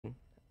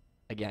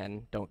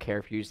Again, don't care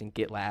if you're using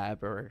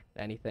GitLab or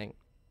anything,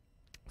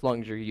 as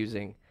long as you're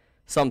using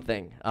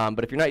something.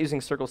 But if you're not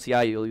using Circle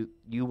CI,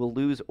 you will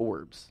lose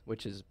orbs,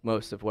 which is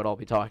most of what I'll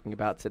be talking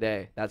about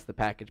today. That's the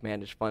package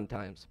managed fun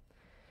times.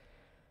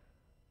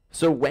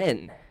 So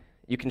when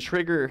you can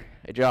trigger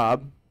a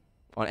job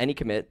on any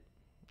commit,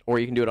 or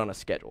you can do it on a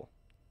schedule.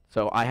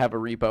 So I have a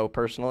repo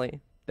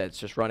personally that's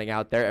just running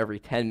out there every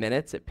 10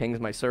 minutes. It pings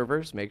my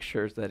servers, makes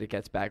sure that it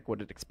gets back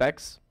what it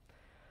expects.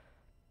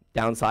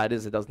 Downside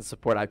is it doesn't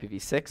support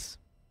IPv6,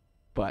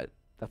 but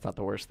that's not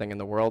the worst thing in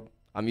the world.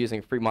 I'm using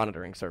a free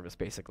monitoring service,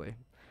 basically.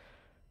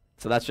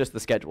 So that's just the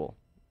schedule.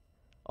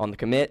 On the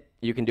commit,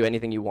 you can do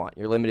anything you want.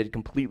 You're limited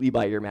completely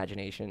by your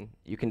imagination.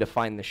 You can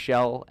define the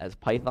shell as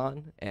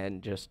Python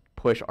and just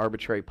push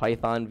arbitrary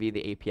Python via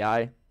the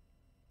API.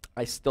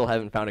 I still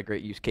haven't found a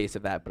great use case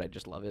of that, but I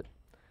just love it.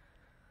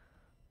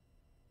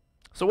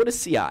 So what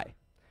is CI?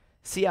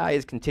 CI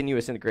is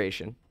continuous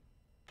integration.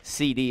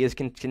 CD is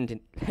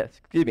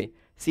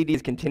CD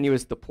is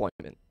continuous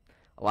deployment.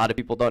 A lot of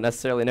people don't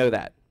necessarily know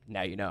that.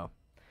 Now you know.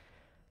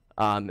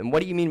 And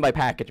what do you mean by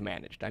package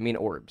managed? I mean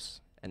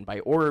orbs. And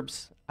by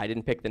orbs, I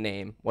didn't pick the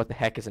name. What the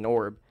heck is an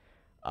orb?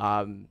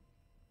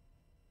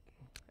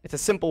 It's a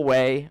simple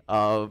way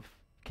of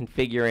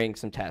configuring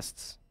some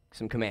tests,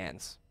 some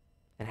commands,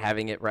 and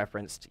having it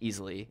referenced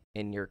easily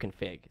in your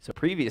config. So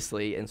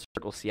previously in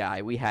Circle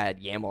CI, we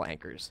had YAML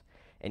anchors.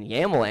 And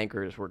YAML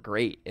anchors were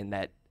great in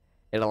that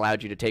it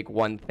allowed you to take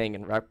one thing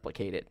and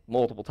replicate it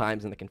multiple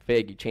times in the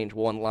config. You change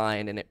one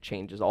line and it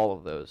changes all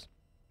of those.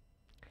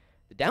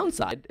 The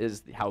downside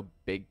is how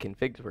big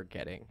configs were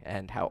getting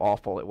and how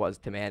awful it was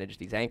to manage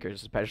these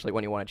anchors, especially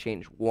when you want to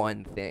change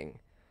one thing.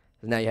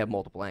 Because now you have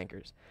multiple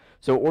anchors.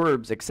 So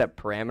orbs accept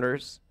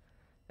parameters,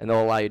 and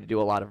they'll allow you to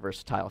do a lot of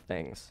versatile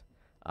things.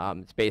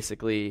 It's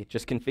basically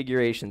just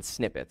configuration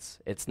snippets.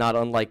 It's not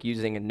unlike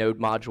using a node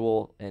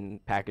module in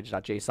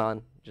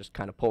package.json, just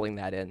kind of pulling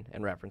that in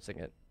and referencing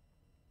it.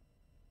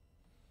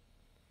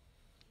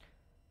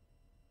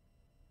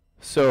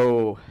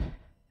 So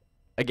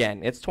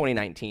again, it's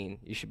 2019.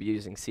 You should be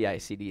using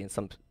CI/CD in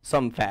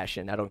some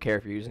fashion. I don't care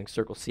if you're using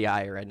Circle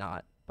CI or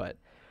not. But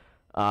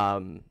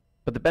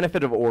the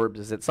benefit of orbs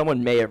is that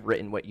someone may have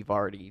written what you've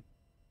already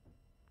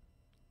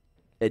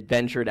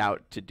adventured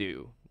out to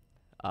do.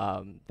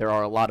 There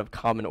are a lot of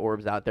common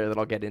orbs out there that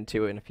I'll get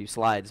into in a few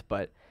slides,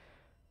 but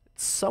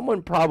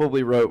someone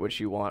probably wrote what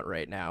you want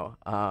right now.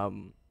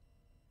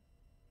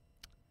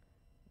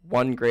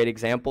 One great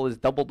example is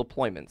double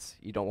deployments.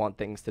 You don't want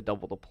things to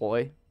double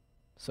deploy.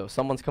 So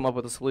someone's come up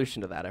with a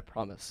solution to that, I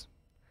promise.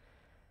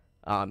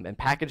 And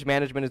package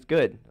management is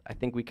good. I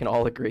think we can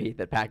all agree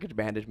that package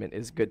management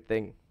is a good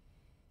thing.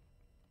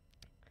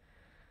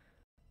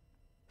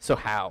 So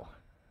how?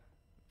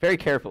 Very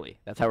carefully.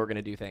 That's how we're going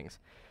to do things.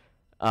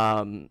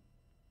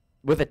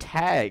 With a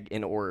tag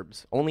in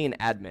orbs, only an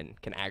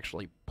admin can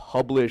actually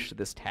publish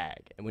this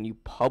tag. And when you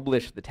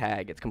publish the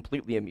tag, it's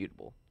completely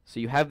immutable. So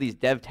you have these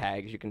dev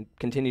tags. You can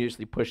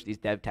continuously push these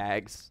dev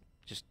tags,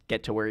 just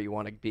get to where you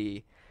want to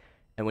be.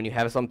 And when you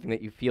have something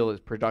that you feel is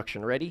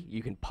production ready,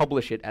 you can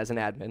publish it as an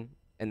admin,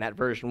 and that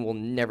version will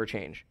never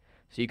change.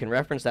 So you can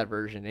reference that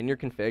version in your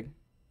config,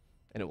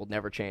 and it will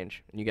never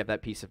change, and you get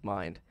that peace of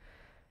mind.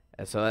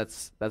 And so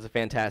that's a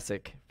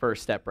fantastic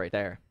first step right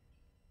there.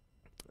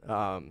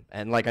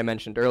 And like I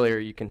mentioned earlier,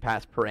 you can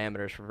pass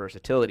parameters for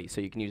versatility.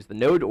 So you can use the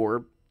node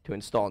orb to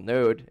install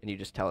Node, and you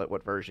just tell it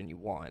what version you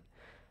want.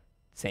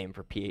 Same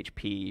for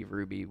PHP,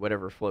 Ruby,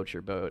 whatever floats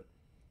your boat.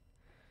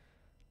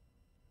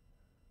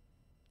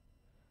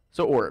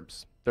 So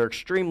orbs, they're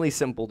extremely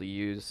simple to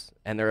use,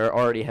 and there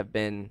already have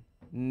been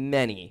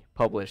many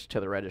published to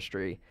the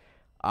registry.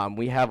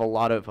 We have a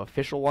lot of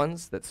official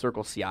ones that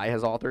Circle CI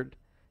has authored,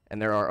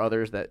 and there are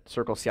others that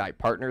Circle CI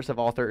partners have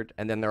authored,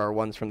 and then there are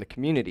ones from the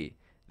community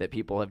that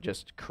people have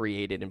just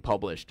created and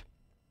published.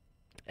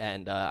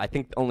 And I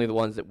think only the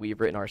ones that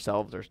we've written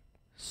ourselves are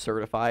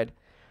certified,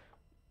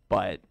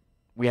 but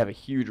we have a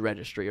huge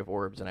registry of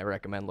orbs, and I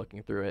recommend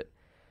looking through it.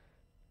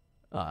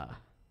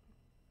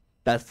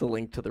 That's the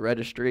link to the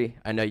registry.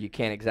 I know you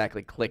can't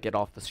exactly click it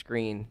off the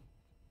screen,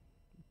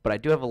 but I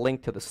do have a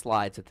link to the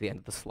slides at the end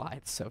of the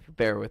slides, so if you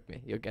bear with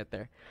me, you'll get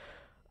there.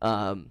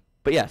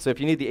 But yeah, so if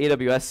you need the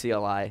AWS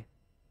CLI,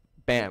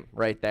 bam,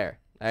 right there.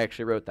 I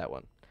actually wrote that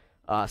one.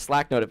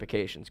 Slack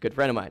notifications, good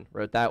friend of mine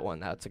wrote that one.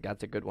 That's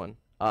a good one.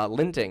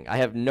 Linting, I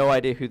have no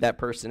idea who that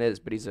person is,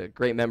 but he's a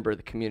great member of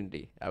the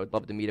community. I would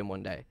love to meet him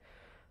one day.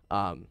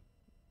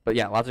 But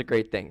yeah, lots of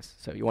great things.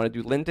 So you want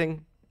to do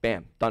linting,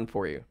 bam, done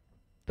for you.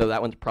 Though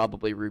that one's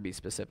probably Ruby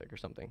specific or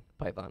something,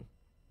 Python.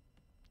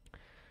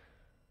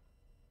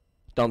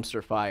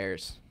 Dumpster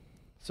fires.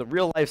 So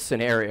real life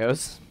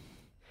scenarios.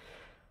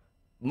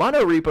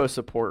 Monorepo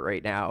support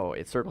right now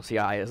at Circle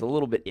CI is a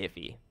little bit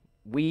iffy.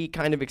 We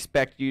kind of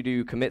expect you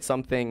to commit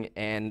something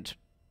and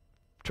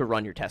to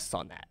run your tests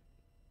on that.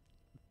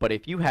 But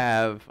if you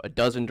have a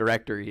dozen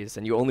directories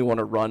and you only want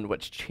to run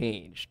what's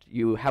changed,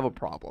 you have a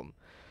problem.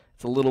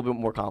 It's a little bit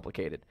more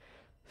complicated.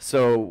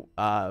 So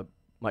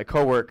my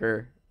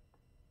coworker,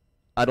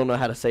 I don't know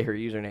how to say her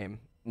username,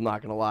 I'm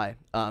not gonna lie,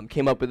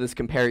 came up with this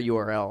compare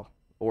URL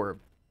orb,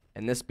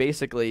 and this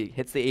basically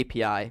hits the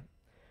API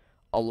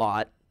a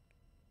lot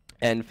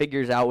and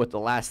figures out what the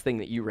last thing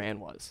that you ran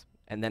was,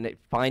 and then it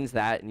finds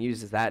that and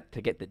uses that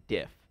to get the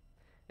diff,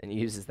 and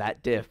uses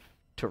that diff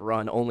to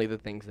run only the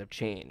things that have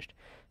changed.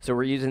 So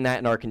we're using that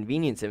in our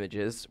convenience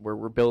images where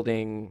we're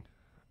building,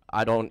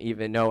 I don't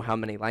even know how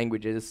many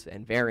languages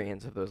and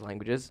variants of those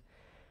languages.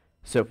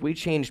 So if we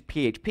change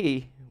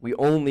PHP, we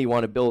only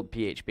want to build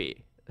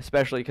PHP,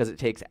 especially because it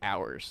takes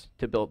hours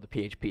to build the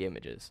PHP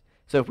images.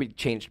 So if we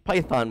changed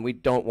Python, we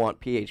don't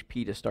want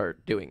PHP to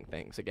start doing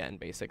things again,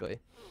 basically.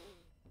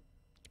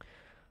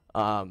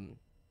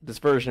 This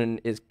version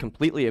is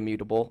completely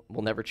immutable,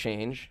 will never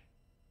change,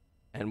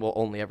 and will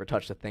only ever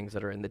touch the things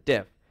that are in the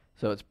diff.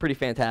 So it's pretty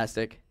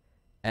fantastic.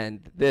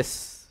 And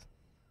this,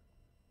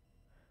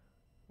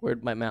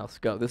 where'd my mouse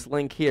go? This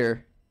link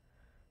here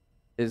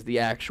is the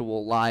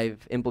actual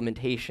live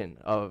implementation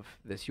of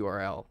this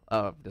URL,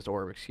 of this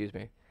orb, excuse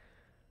me.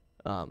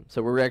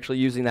 So we're actually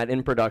using that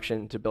in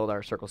production to build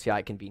our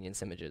CircleCI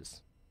convenience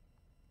images.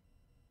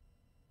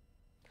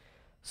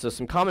 So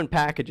some common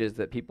packages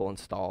that people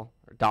install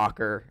are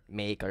Docker,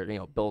 Make, or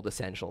Build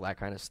Essential, that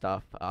kind of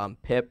stuff.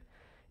 Pip,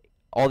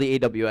 all the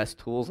AWS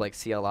tools like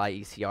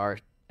CLI, ECR,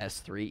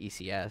 S3,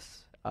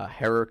 ECS,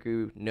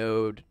 Heroku,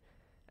 Node,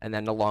 and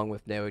then along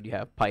with Node you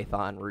have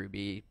Python,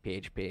 Ruby,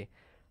 PHP,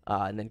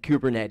 and then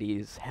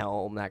Kubernetes,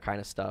 Helm, that kind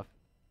of stuff.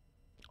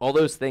 All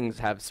those things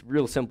have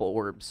real simple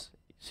orbs.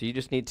 So you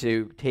just need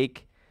to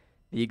take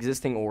the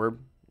existing orb,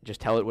 just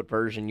tell it what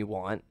version you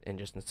want, and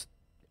just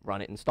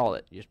run it, install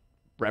it. You just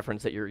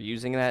reference that you're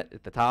using that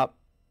at the top,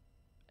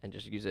 and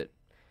just use it.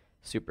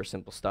 Super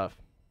simple stuff.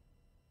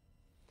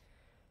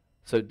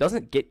 So it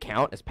doesn't Git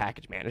count as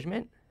package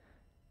management.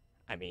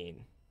 I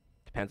mean,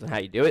 depends on how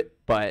you do it,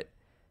 but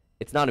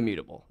it's not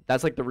immutable.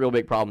 That's like the real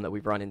big problem that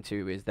we've run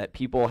into, is that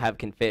people have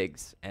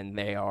configs and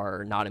they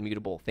are not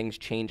immutable. Things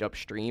change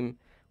upstream,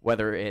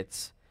 whether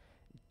it's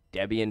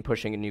Debian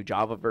pushing a new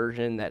Java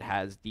version that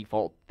has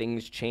default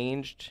things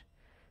changed,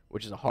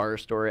 which is a horror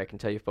story I can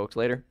tell you folks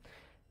later.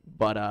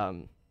 But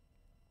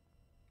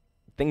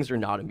things are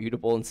not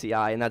immutable in CI,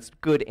 and that's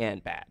good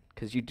and bad,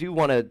 because you do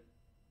want to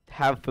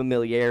have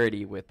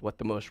familiarity with what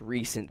the most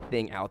recent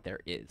thing out there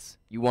is.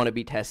 You want to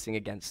be testing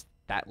against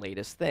that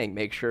latest thing,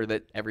 make sure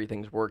that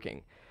everything's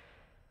working.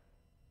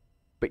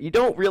 But you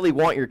don't really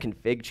want your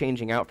config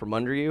changing out from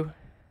under you.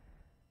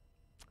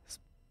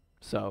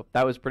 So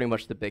that was pretty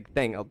much the big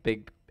thing. A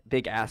big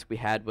ask we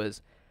had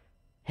was,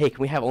 hey, can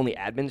we have only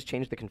admins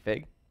change the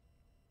config?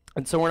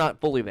 And so we're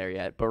not fully there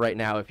yet, but right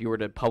now if you were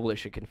to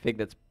publish a config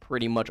that's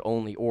pretty much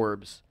only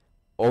orbs,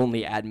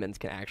 only admins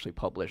can actually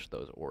publish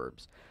those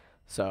orbs.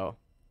 So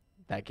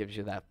that gives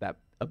you that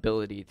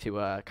ability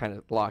to kind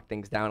of lock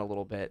things down a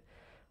little bit.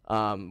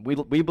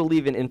 We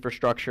believe in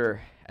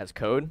infrastructure as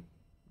code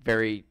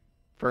very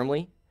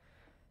firmly,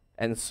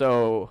 and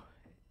so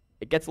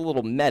it gets a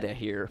little meta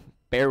here.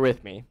 Bear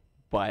with me,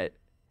 but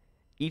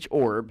each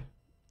orb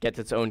gets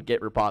its own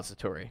Git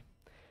repository.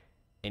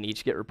 In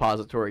each Git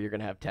repository, you're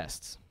going to have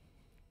tests.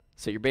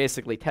 So you're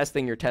basically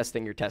testing, you're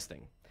testing, you're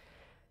testing.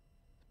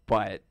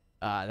 But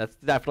that's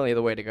definitely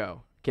the way to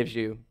go. Gives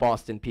you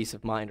Boston peace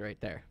of mind right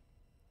there.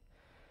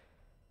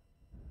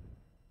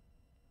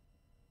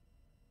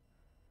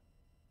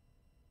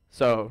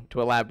 So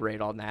to elaborate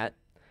on that,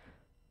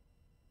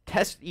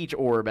 test each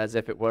orb as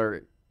if it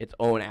were its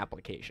own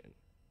application.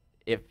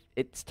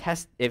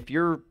 If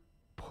you're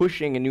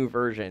pushing a new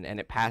version and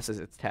it passes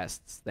its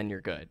tests, then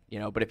you're good.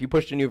 But if you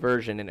pushed a new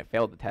version and it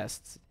failed the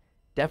tests,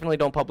 definitely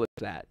don't publish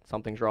that.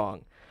 Something's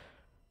wrong.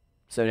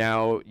 So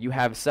now you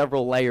have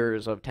several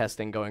layers of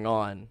testing going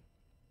on,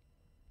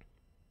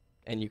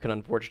 and you can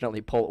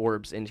unfortunately pull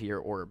orbs into your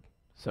orb.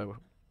 So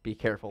be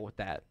careful with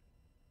that.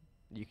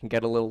 You can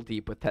get a little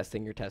deep with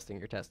testing, you're testing,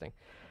 you're testing.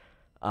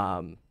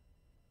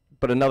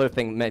 But another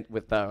thing meant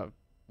with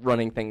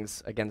running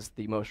things against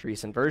the most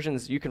recent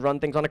versions, you can run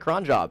things on a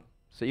cron job.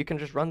 So you can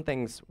just run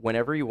things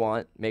whenever you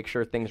want, make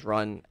sure things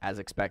run as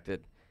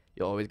expected.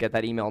 You'll always get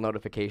that email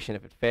notification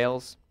if it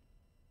fails.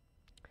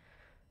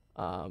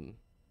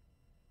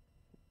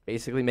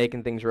 Basically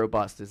making things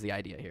robust is the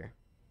idea here.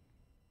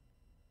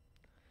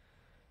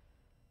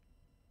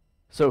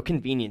 So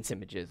convenience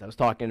images, I was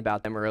talking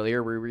about them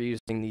earlier. We were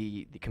using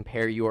the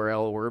compare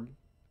URL orb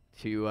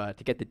to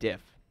get the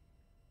diff.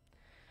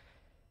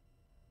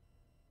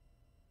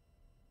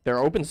 They're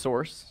open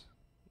source.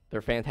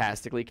 They're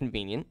fantastically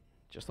convenient,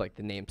 just like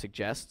the name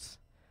suggests.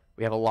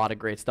 We have a lot of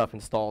great stuff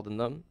installed in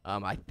them.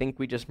 I think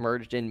we just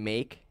merged in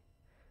Make,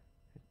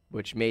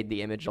 which made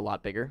the image a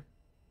lot bigger,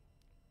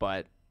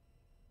 but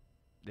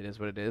it is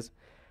what it is.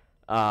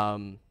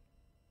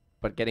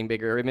 But getting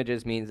bigger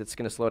images means it's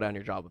going to slow down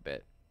your job a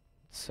bit.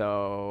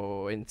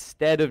 So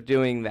instead of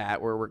doing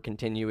that, where we're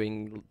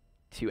continuing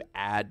to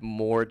add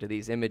more to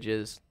these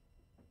images,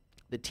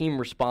 the team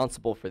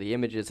responsible for the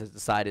images has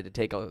decided to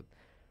take a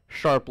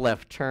sharp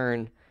left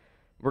turn.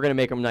 We're going to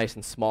make them nice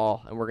and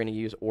small, and we're going to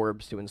use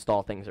orbs to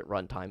install things at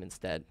runtime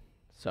instead.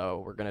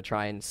 So we're going to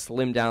try and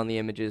slim down the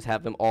images,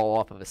 have them all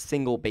off of a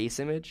single base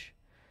image,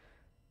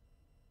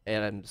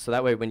 And so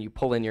that way when you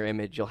pull in your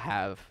image, you'll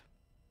have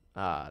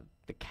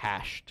the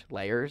cached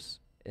layers,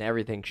 and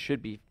everything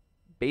should be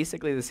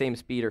basically the same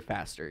speed or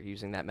faster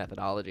using that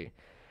methodology.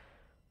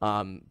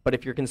 But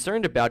if you're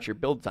concerned about your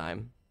build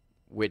time,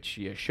 which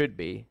you should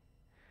be,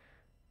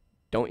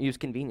 don't use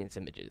convenience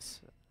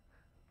images.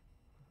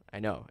 I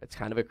know, it's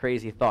kind of a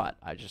crazy thought.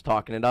 I'm just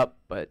talking it up,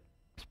 but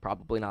it's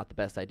probably not the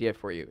best idea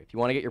for you. If you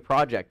want to get your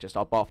project just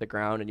up off the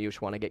ground and you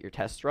just want to get your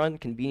tests run,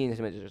 convenience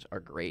images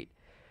are great.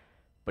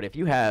 But if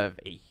you have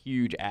a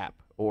huge app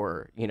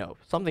or, you know,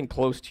 something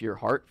close to your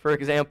heart, for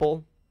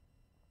example,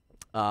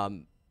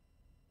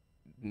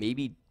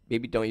 maybe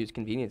don't use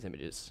convenience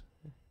images.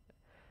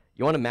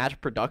 You want to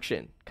match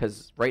production,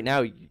 because right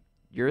now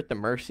you're at the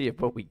mercy of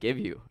what we give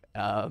you.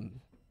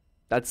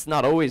 That's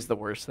not always the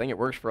worst thing. It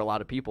works for a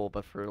lot of people,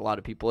 but for a lot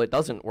of people it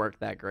doesn't work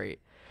that great.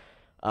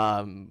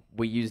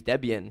 We use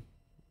Debian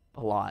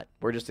a lot.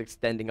 We're just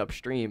extending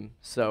upstream,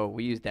 so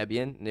we use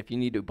Debian. And if you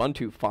need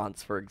Ubuntu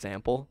fonts, for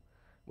example,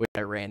 which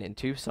I ran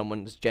into,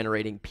 someone's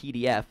generating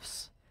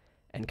PDFs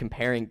and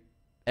comparing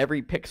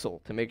every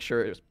pixel to make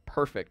sure it was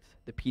perfect,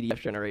 the PDF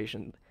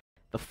generation.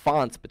 The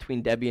fonts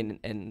between Debian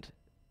and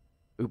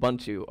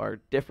Ubuntu are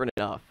different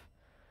enough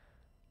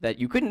that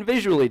you couldn't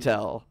visually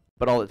tell,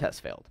 but all the tests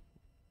failed.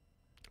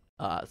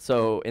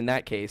 So in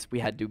that case, we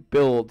had to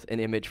build an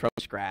image from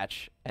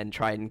scratch and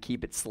try and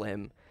keep it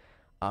slim.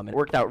 It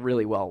worked out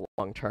really well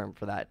long term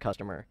for that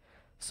customer.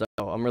 So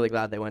I'm really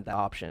glad they went that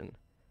option.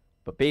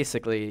 But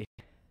basically,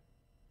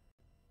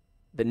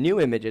 the new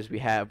images we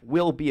have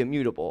will be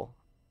immutable.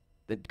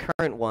 The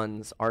current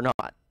ones are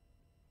not.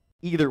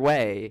 Either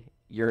way,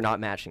 you're not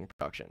matching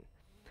production.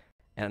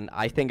 And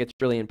I think it's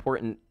really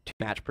important to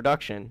match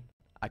production.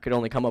 I could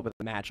only come up with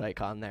a match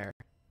icon there.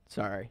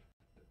 Sorry.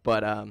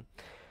 But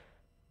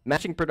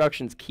matching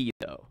production's key,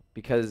 though,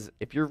 because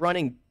if you're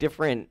running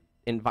different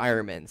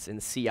environments in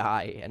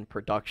CI and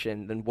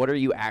production, then what are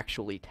you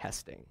actually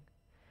testing?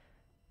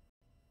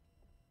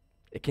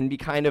 It can be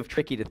kind of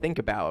tricky to think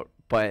about,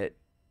 but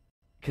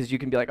because you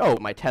can be like, oh,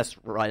 my tests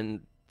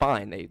run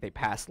fine. They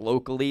pass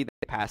locally,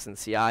 they pass in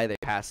CI, they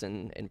pass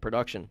in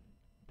production.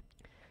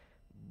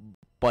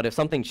 But if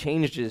something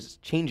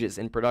changes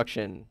in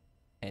production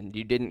and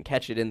you didn't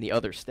catch it in the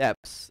other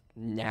steps,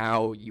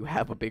 now you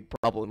have a big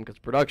problem because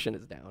production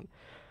is down.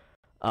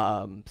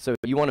 So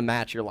you want to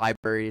match your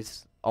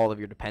libraries, all of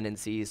your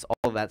dependencies,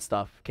 all of that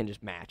stuff can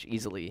just match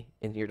easily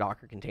in your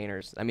Docker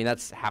containers. I mean,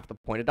 that's half the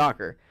point of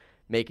Docker.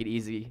 Make it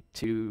easy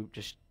to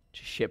just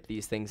ship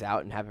these things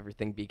out and have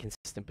everything be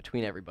consistent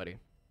between everybody.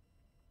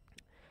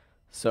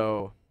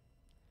 So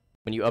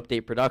when you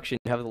update production,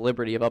 you have the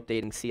liberty of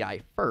updating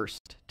CI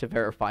first to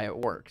verify it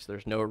works.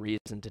 There's no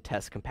reason to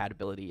test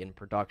compatibility in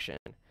production.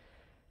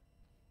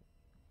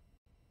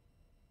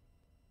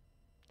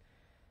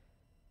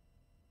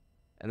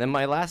 And then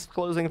my last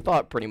closing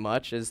thought pretty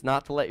much is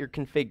not to let your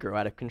config grow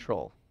out of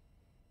control.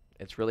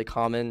 It's really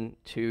common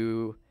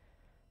to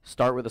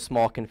start with a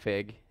small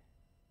config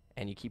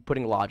and you keep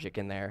putting logic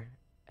in there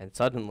and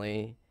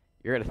suddenly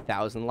you're at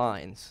 1,000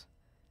 lines.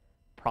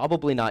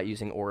 Probably not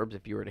using orbs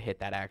if you were to hit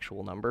that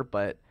actual number,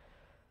 but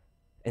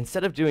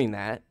instead of doing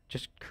that,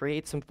 just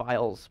create some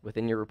files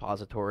within your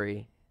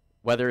repository,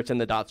 whether it's in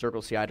the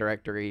 .circleci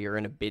directory or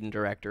in a bin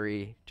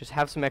directory. Just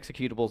have some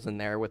executables in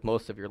there with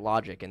most of your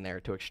logic in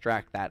there to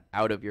extract that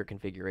out of your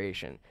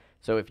configuration.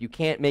 So if you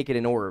can't make it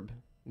an orb,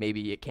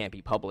 maybe it can't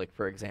be public,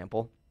 for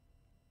example,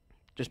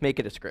 just make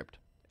it a script.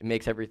 It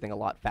makes everything a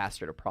lot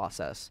faster to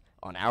process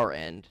on our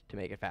end to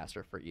make it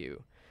faster for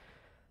you.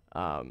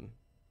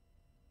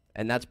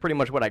 And that's pretty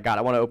much what I got.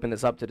 I want to open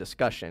this up to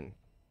discussion.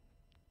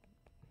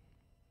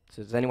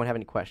 So does anyone have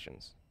any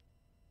questions?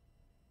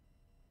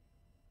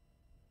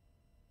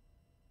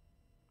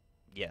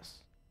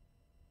 Yes.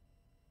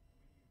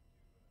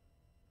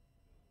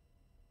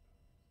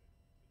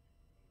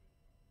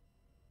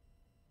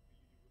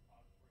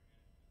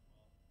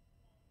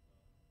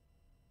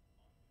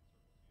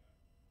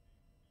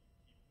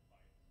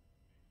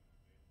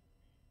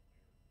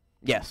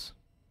 Yes.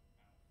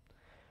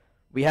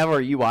 We have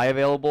our UI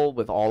available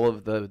with all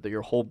of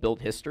your whole build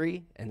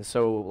history, and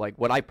so like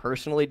what I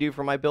personally do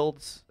for my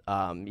builds,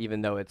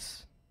 even though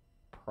it's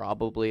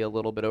probably a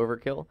little bit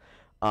overkill,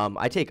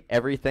 I take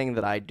everything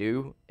that I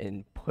do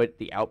and put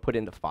the output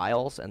into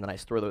files, and then I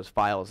store those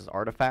files as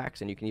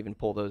artifacts, and you can even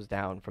pull those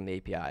down from the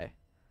API.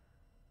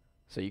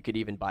 So you could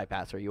even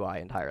bypass our UI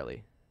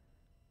entirely.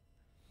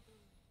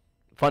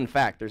 Fun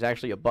fact, there's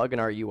actually a bug in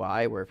our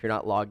UI where if you're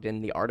not logged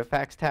in, the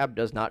artifacts tab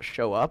does not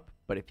show up,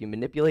 but if you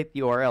manipulate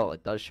the URL,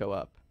 it does show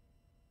up.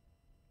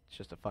 It's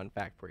just a fun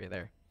fact for you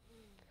there.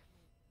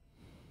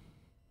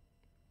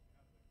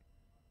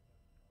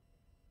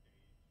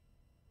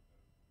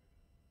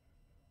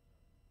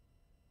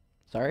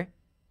 Sorry?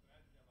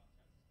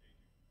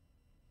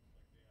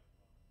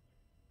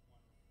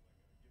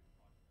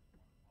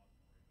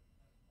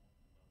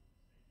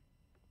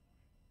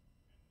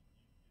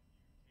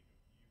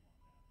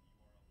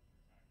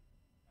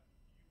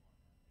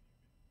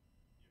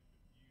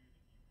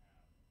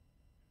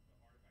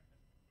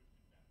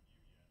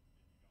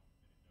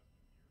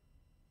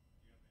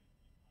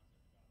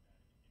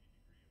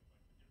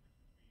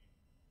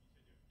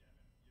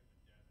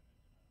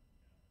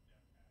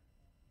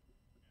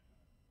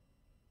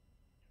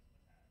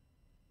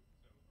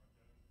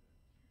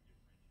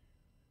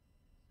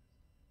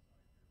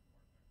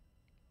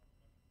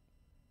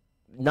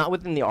 Not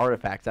within the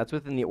artifacts. That's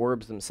within the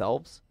orbs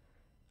themselves.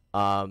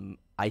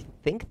 I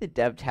think the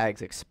dev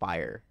tags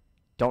expire.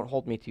 Don't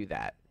hold me to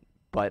that.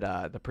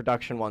 But the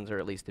production ones are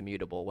at least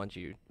immutable once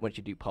you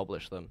do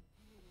publish them.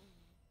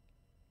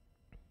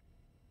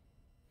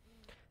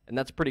 And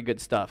that's pretty good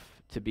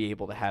stuff to be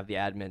able to have the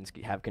admins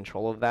have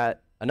control of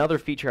that. Another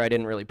feature I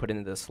didn't really put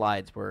into the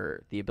slides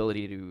were the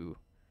ability to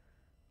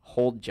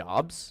hold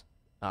jobs.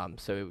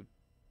 So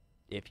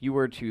if you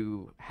were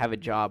to have a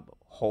job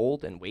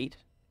hold and wait,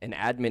 an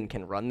admin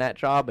can run that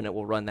job, and it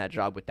will run that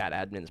job with that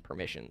admin's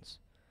permissions.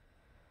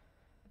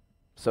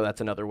 So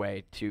that's another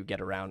way to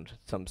get around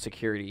some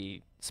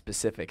security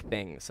specific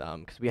things,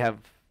 because we have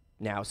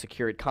now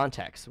secured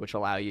contexts, which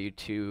allow you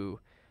to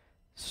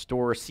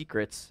store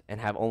secrets and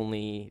have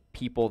only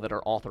people that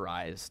are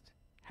authorized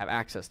have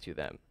access to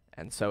them.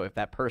 And so if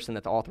that person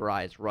that's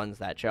authorized runs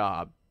that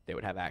job, they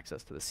would have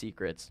access to the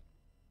secrets.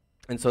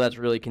 And so that's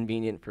really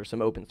convenient for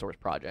some open source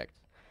projects.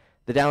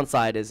 The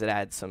downside is it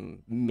adds some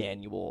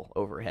manual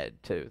overhead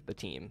to the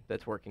team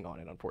that's working on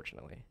it,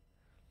 unfortunately.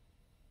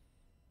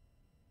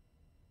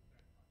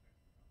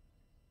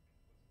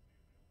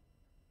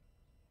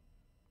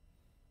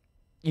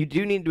 You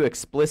do need to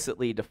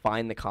explicitly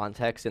define the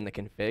context in the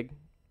config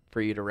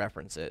for you to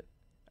reference it.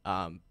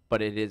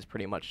 But it is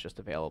pretty much just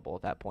available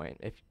at that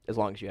point, as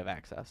long as you have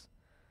access.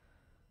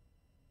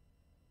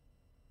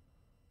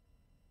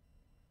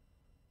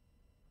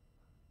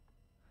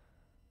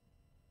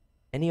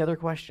 Any other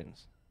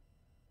questions?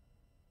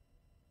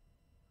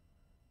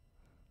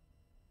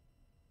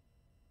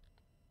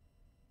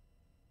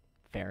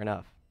 Fair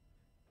enough.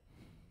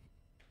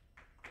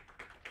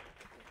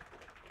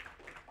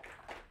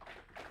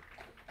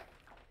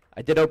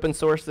 I did open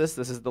source this.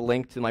 This is the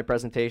link to my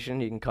presentation.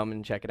 You can come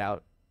and check it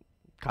out.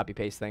 Copy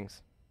paste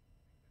things.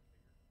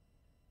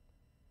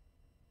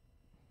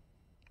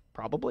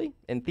 Probably.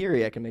 In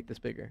theory, I can make this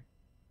bigger.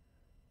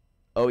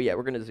 Oh yeah,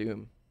 we're gonna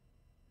zoom.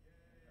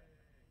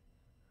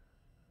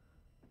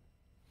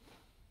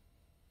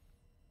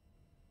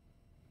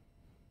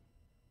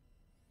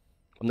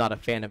 I'm not a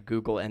fan of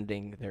Google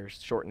ending their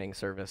shortening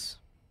service.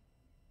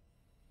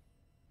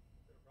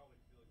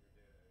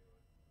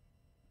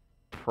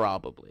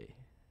 Probably.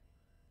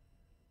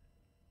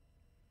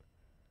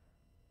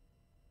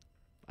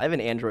 I have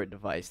an Android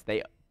device.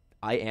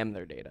 I am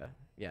their data.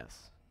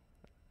 Yes.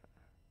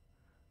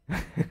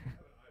 There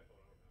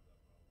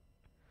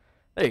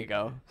you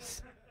go.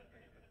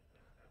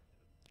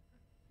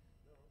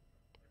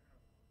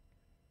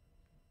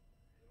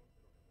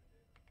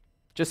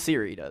 Just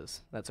Siri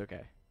does. That's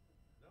okay.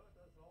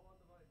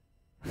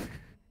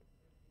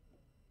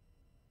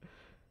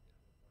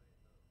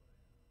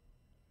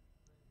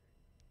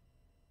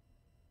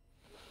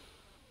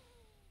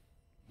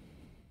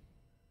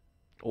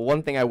 Well,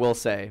 one thing I will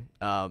say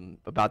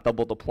about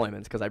double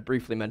deployments, because I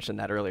briefly mentioned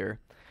that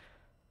earlier,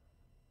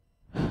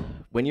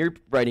 when you're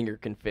writing your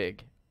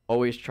config,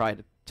 always try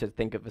to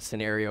think of a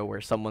scenario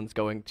where someone's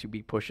going to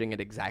be pushing at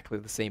exactly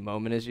the same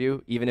moment as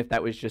you, even if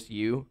that was just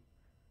you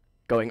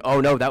going, oh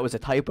no, that was a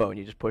typo, and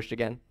you just pushed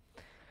again.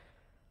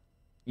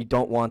 You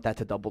don't want that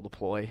to double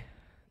deploy.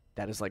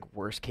 That is like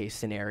worst case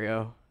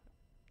scenario.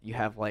 You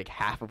have like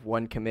half of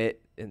one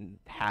commit and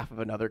half of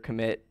another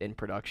commit in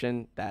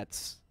production.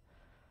 That's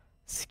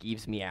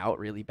skeeves me out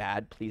really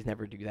bad. Please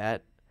never do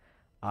that.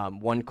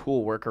 One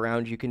cool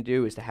workaround you can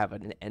do is to have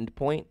an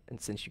endpoint,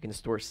 and since you can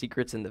store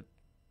secrets in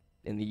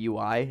the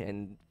UI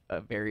in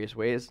various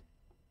ways,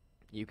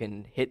 you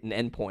can hit an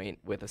endpoint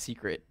with a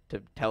secret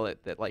to tell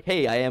it that like,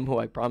 hey, I am who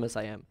I promise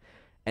I am,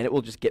 and it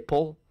will just git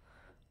pull.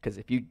 Because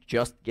if you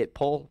just git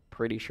pull,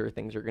 pretty sure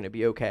things are going to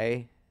be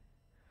okay.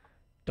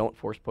 Don't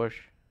force push.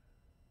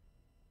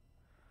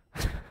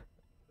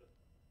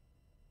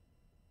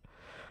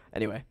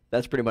 Anyway,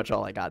 that's pretty much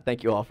all I got.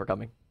 Thank you all for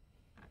coming.